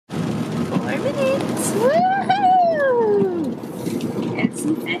Woohoo!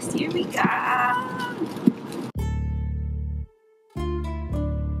 Etsy Fest, here we go!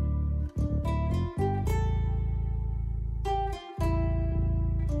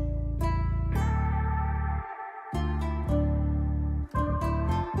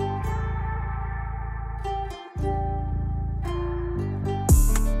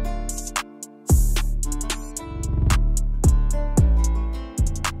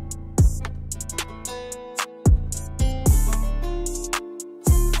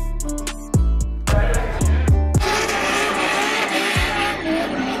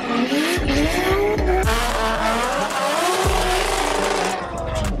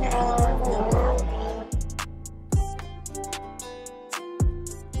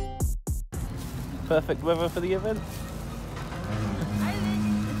 Perfect weather for the event.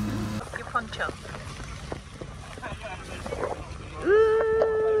 Your poncho.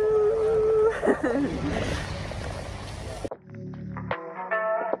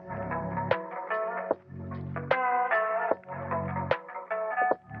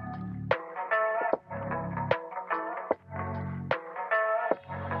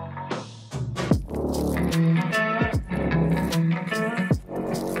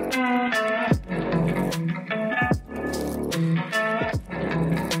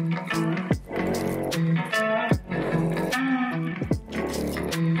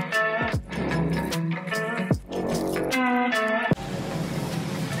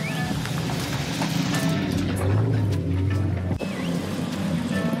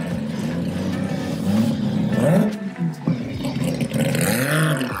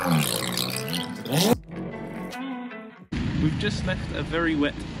 We've just left a very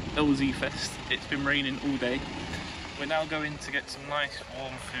wet LZ Fest. It's been raining all day. We're now going to get some nice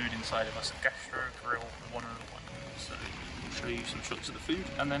warm food inside of us at Gastro Grill 101. So I'll show you some shots of the food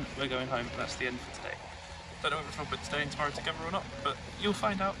and then we're going home. That's the end for today. Don't know whether we'll put today and tomorrow together or not, but you'll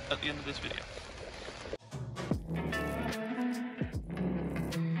find out at the end of this video.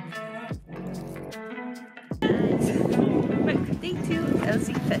 Back to day 2 of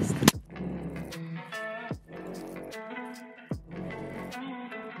LZ Fest.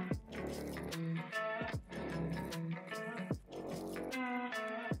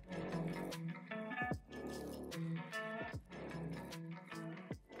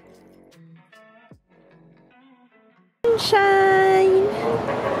 Sunshine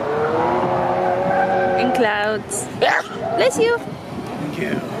and clouds. Bless you. Thank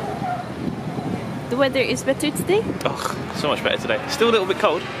you. The weather is better today. Oh, so much better today. Still a little bit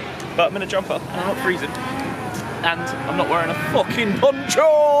cold, but I'm in a jumper and I'm not freezing. And I'm not wearing a fucking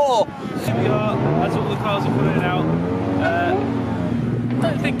poncho! Here we are, as all the cars are pulling out.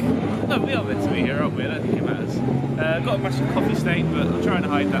 No, we are meant to be here, aren't we? I don't think it matters. Got a massive coffee stain, but I'm trying to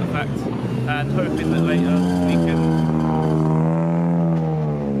hide that fact. And hoping that later we can...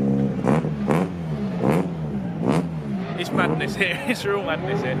 It's madness here, it's real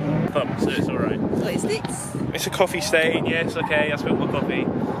madness here. So it's alright. What is this? It's a coffee stain, yes, okay, I spilled my coffee.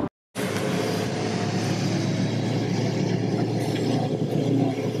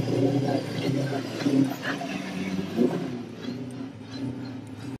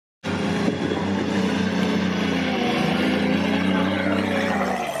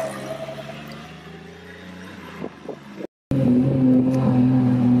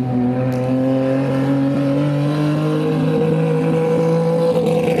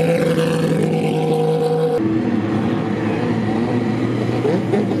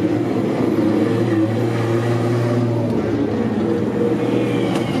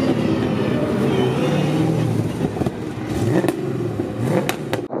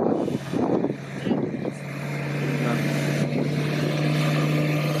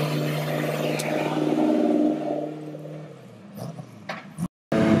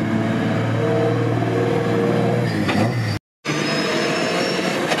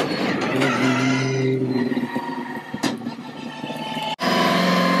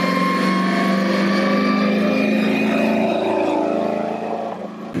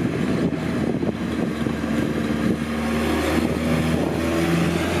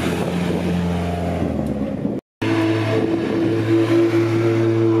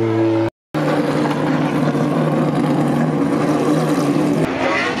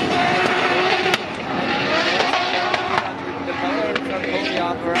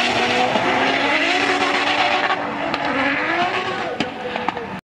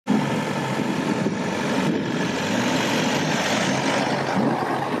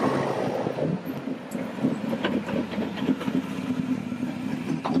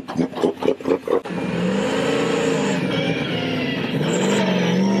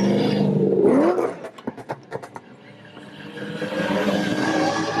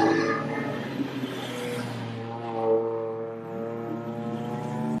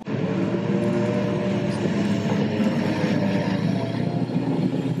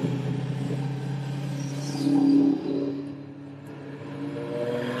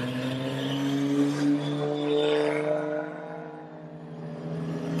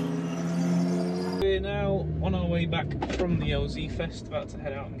 the LZ Fest, about to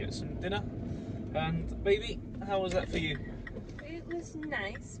head out and get some dinner. And baby, how was that for you? It was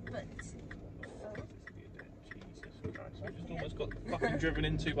nice, but Jesus Christ, I just almost got fucking driven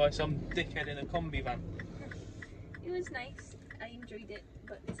into by some dickhead in a combi van. it was nice. I enjoyed it,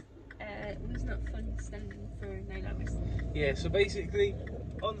 but it was not fun standing for 9 hours. Yeah, so basically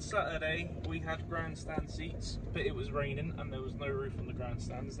on Saturday we had grandstand seats, but it was raining and there was no roof on the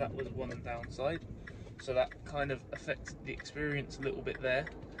grandstands. That was one downside, so that kind of affected the experience a little bit there.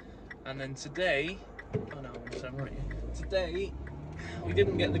 And then today, oh no, I'm right here. Today we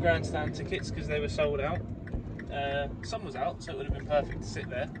didn't get the grandstand tickets because they were sold out. Sun was out, so it would have been perfect to sit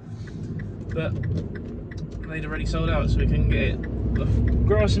there, but they'd already sold out, so we couldn't get it. The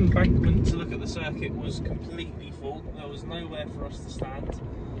grass embankment to look at the circuit was completely full. There was nowhere for us to stand,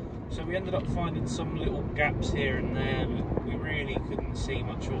 so we ended up finding some little gaps here and there, but we really couldn't see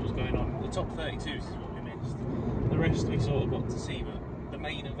much of what was going on. The top 32s is what we missed. The rest we sort of got to see, but the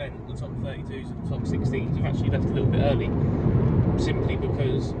main event, the top 32s and the top 16s, have actually left a little bit early, simply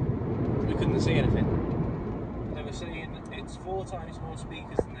because we couldn't see anything. They were saying it's 4 times more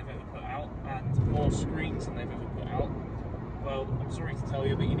speakers than they've ever put out and more screens than they've ever put out. Well, I'm sorry to tell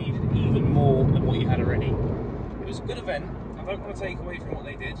you, but you needed even more than what you had already. It was a good event. I don't want to take away from what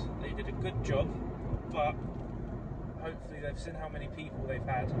they did. They did a good job, but hopefully they've seen how many people they've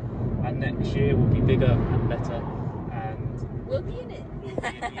had, and next year will be bigger and better, and we'll be in it. We'll be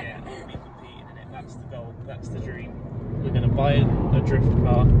competing in it. That's the goal. That's the dream. We're going to buy a drift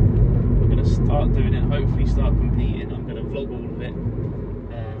car. We're going to start doing it. Hopefully, start competing. I'm going to vlog all of it.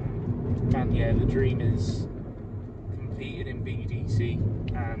 And yeah, the dream is competing in BDC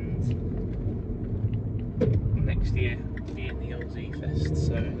and next year be in the LZ Fest.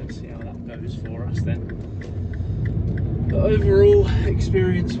 So let's see how that goes for us then. But overall,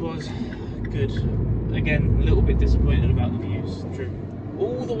 experience was good. Again, a little bit disappointed about the views. True.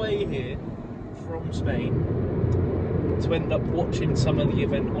 All the way here from Spain to end up watching some of the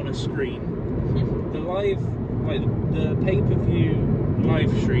event on a screen. The live, like the pay-per-view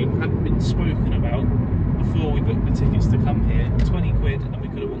live stream hadn't been spoken about before we booked the tickets to come here. 20 quid and we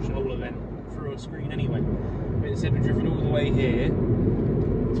could have watched the whole event through a screen anyway. But instead we've driven all the way here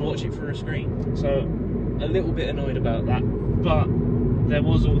to watch it through a screen. So a little bit annoyed about that, but there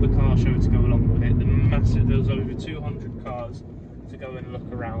was all the car show to go along with it. There was over 200 cars to go and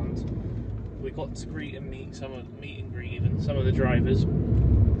look around. We got to meet and greet even some of the drivers,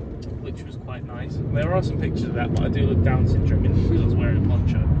 which was quite nice. There are some pictures of that, but I do look Down syndrome because I was wearing a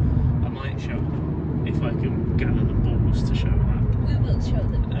poncho. I might show them if I can gather the balls to show that. We will show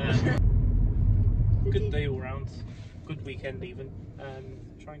them. Good day all round, good weekend even.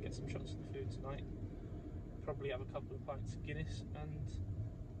 Try and get some shots of the food tonight. Probably have a couple of pints of Guinness and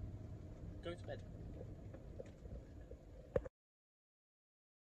go to bed.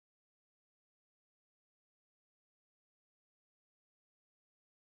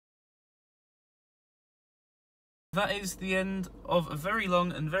 That is the end of a very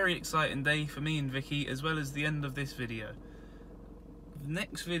long and very exciting day for me and Vicky, as well as the end of this video. The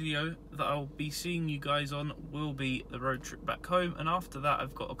next video that I'll be seeing you guys on will be the road trip back home, and after that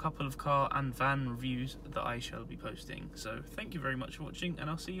I've got a couple of car and van reviews that I shall be posting. So thank you very much for watching, and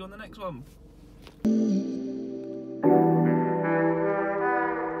I'll see you on the next one.